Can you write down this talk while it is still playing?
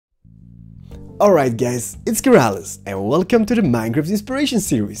Alright guys, it's Keralis and welcome to the Minecraft Inspiration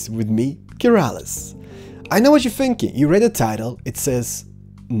Series with me, Keralis. I know what you're thinking, you read the title, it says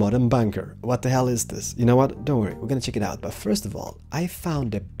Modern Bunker. What the hell is this? You know what, don't worry, we're gonna check it out. But first of all, I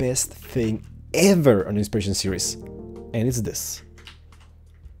found the best thing ever on the Inspiration Series. And it's this.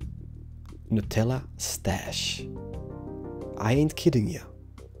 Nutella stash. I ain't kidding you.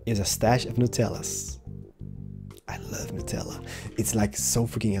 It's a stash of Nutellas. I love Nutella. It's like so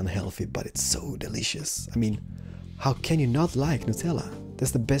freaking unhealthy, but it's so delicious. I mean, how can you not like Nutella?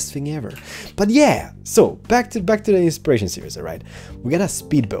 That's the best thing ever. But yeah, so back to the inspiration series, alright? We got a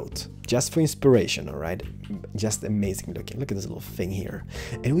speedboat, just for inspiration, alright? Just amazing looking. Look at this little thing here.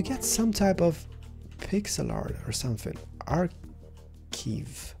 And we got some type of pixel art or something.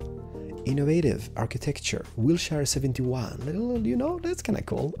 Archive. Innovative architecture, Wilshire 71. Little, you know, that's kind of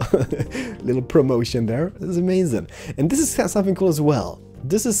cool. Little promotion there. That's amazing. And this is something cool as well.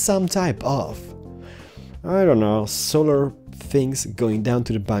 This is some type of, I don't know, solar things going down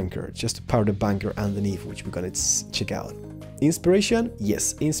to the bunker, just to power the bunker underneath, which we're gonna check out. Inspiration?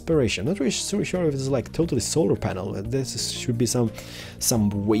 Yes, inspiration. Not really sure if it's like totally solar panel. This should be some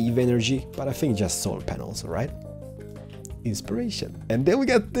wave energy, but I think just solar panels, alright? Inspiration. And then we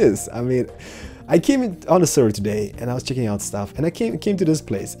got this. I mean, I came on the server today and I was checking out stuff and I came to this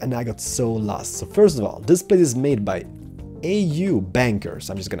place and I got so lost. So first of all, this place is made by AU Bankers.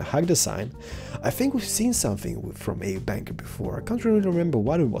 I'm just gonna hug the sign. I think we've seen something from AU Banker before. I can't really remember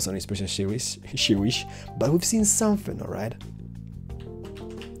what it was on Inspiration series, but we've seen something, alright?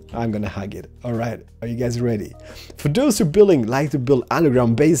 I'm gonna hug it. Alright, are you guys ready? For those who like to build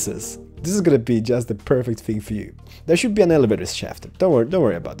underground bases, this is gonna be just the perfect thing for you. There should be an elevator shaft. Don't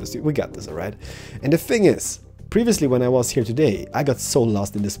worry about this. We got this, alright? And the thing is, previously when I was here today, I got so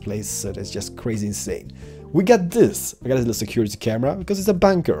lost in this place, so that's just crazy insane. We got this. We got a little security camera because it's a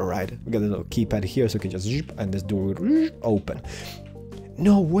bunker, alright? We got a little keypad here, so we can just zip and this door will open.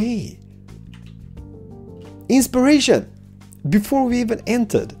 No way! Inspiration! Before we even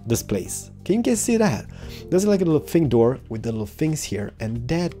entered this place. Can you guys see that? There's like a little thing door with the little things here, and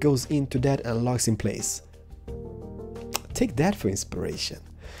that goes into that and locks in place. Take that for inspiration.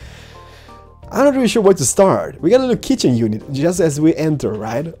 I'm not really sure where to start. We got a little kitchen unit just as we enter,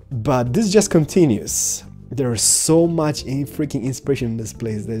 right? But this just continues. There's so much freaking inspiration in this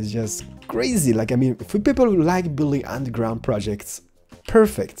place that is just crazy. Like, I mean, for people who like building underground projects,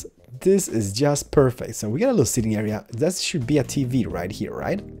 perfect. This is just perfect. So we got a little sitting area. That should be a TV right here,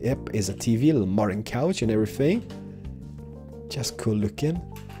 right? Yep, it's a TV, a little modern couch and everything. Just cool looking.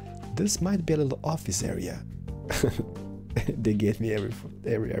 This might be a little office area. They get me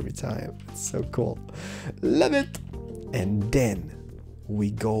every time. It's so cool. Love it. And then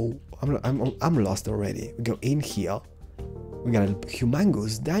we go. I'm lost already. We go in here. We got a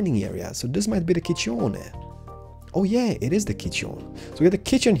humongous dining area. So this might be the kitchen. Oh yeah, it is the kitchen. So we got the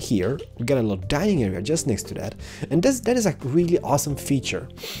kitchen here. We got a little dining area just next to that. And that is a really awesome feature.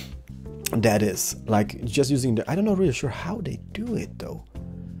 That is like just using the. I don't know really sure how they do it though.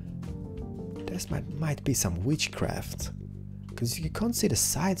 This might be some witchcraft. Because you can't see the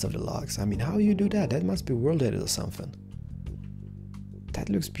sides of the logs. I mean, how you do that? That must be world edit or something. That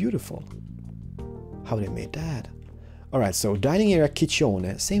looks beautiful. How they made that. Alright, so dining area,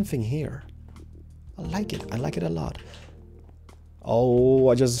 kitchen, same thing here. I like it. I like it a lot. Oh,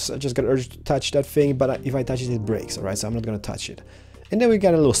 I just got urged to touch that thing, but if I touch it, it breaks. Alright, so I'm not gonna touch it. And then we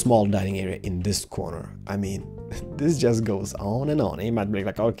got a little small dining area in this corner. I mean, this just goes on and on. You might be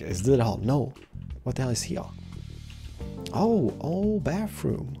like, okay, is this all? No. What the hell is here? Oh,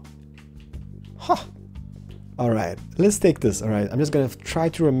 bathroom. Huh. Alright, let's take this, alright? I'm just gonna try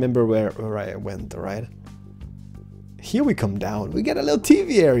to remember where I went, alright? Here we come down. We get a little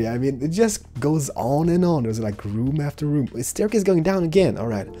TV area. I mean, it just goes on and on. There's like room after room. A staircase going down again.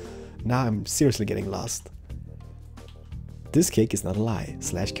 Alright, now I'm seriously getting lost. This cake is not a lie.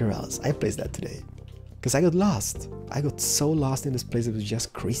 /Keralis. I placed that today. Because I got lost. I got so lost in this place. It was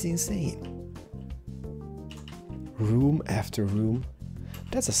just crazy insane. Room after room.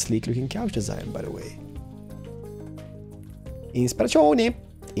 That's a sleek looking couch design, by the way. Inspirazione.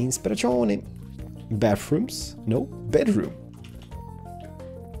 Inspirazione. Bathrooms? No, bedroom.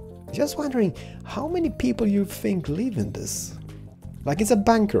 Just wondering how many people you think live in this? Like, it's a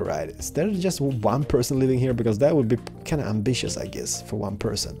bunker, right? Is there just one person living here? Because that would be kind of ambitious, I guess, for one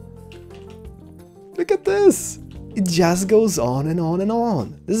person. Look at this! It just goes on and on and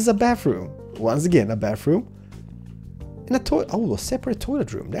on. This is a bathroom. Once again, a bathroom. And a toilet. Oh, a separate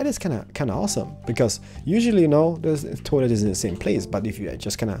toilet room. That is kind of awesome. Because usually, you know, the toilet is in the same place. But if you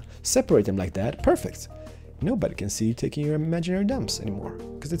just kind of separate them like that, perfect. Nobody can see you taking your imaginary dumps anymore.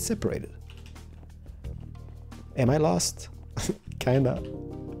 Because it's separated. Am I lost? Kinda.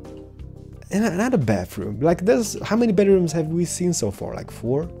 And another bathroom. Like this, how many bedrooms have we seen so far? Like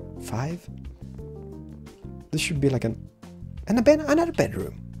 4, 5? This should be like another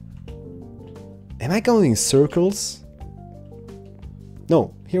bedroom. Am I going in circles?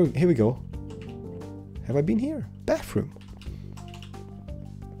 No, here we go. Have I been here? Bathroom.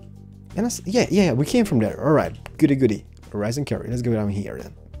 And yeah, we came from there. All right, goody. Horizon carry. Let's go down here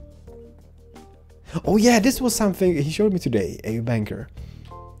then. Oh yeah, this was something he showed me today, a banker.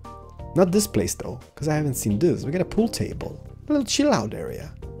 Not this place though, because I haven't seen this. We got a pool table, a little chill out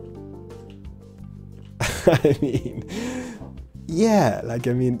area. I mean, yeah, like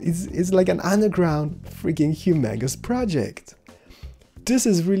I mean, it's like an underground freaking humongous project. This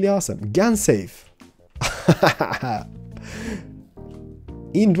is really awesome. Gun safe.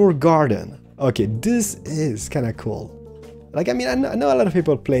 Indoor garden. Okay, this is kind of cool. Like I mean, I know a lot of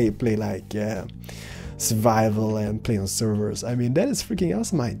people play like survival and play on servers. I mean, that is freaking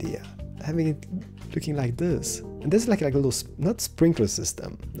awesome idea. Having it looking like this, and this is like a little not sprinkler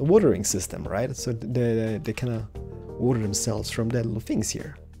system, a watering system, right? So they kind of water themselves from the little things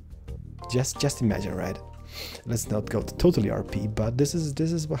here. Just imagine, right? Let's not go totally RP, but this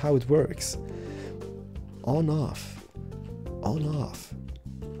is how it works. On off, on off,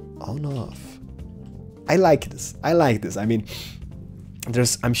 on off. I like this. I mean,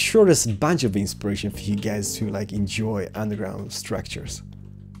 I'm sure there's a bunch of inspiration for you guys to like enjoy underground structures.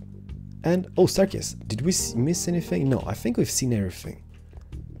 And oh, staircase. Did we miss anything? No, I think we've seen everything.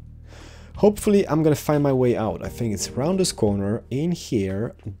 Hopefully, I'm gonna find my way out. I think it's around this corner, in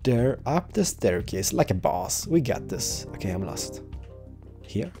here, there, up the staircase, like a boss. We got this. Okay, I'm lost.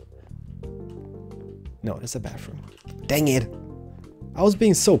 Here? No, it's a bathroom. Dang it! I was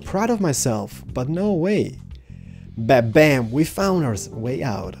being so proud of myself, but no way. Bam, we found our way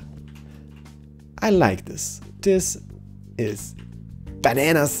out. I like this. This is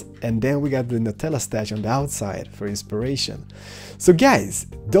bananas. And then we got the Nutella stash on the outside for inspiration. So guys,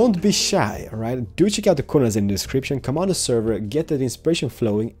 don't be shy, alright? Do check out the corners in the description, come on the server, get that inspiration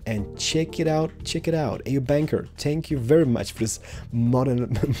flowing, and check it out, Hey banker, thank you very much for this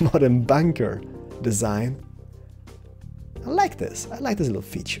modern bunker design. I like this little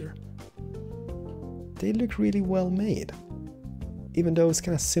feature. They look really well made. Even though it's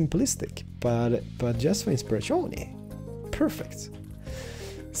kind of simplistic, but just for inspiration, perfect.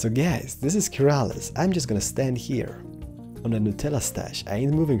 So guys, this is Keralis. I'm just gonna stand here on a Nutella stash. I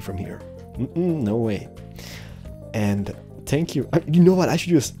ain't moving from here. No way. And thank you. You know what? I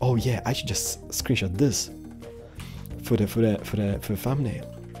should just. Oh yeah, I should just screenshot this for the thumbnail.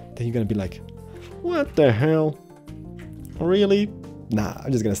 Then you're gonna be like, what the hell? Really? Nah,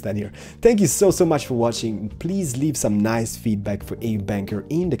 I'm just gonna stand here. Thank you so much for watching. Please leave some nice feedback for A Banker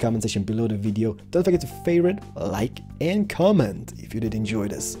in the comment section below the video. Don't forget to favorite, like, and comment if you did enjoy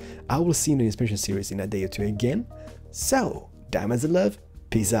this. I will see you in the inspiration series in a day or two again. So, diamonds and love,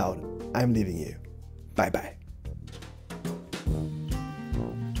 peace out. I'm leaving you. Bye bye.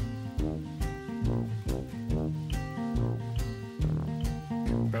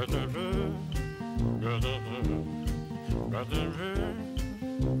 Better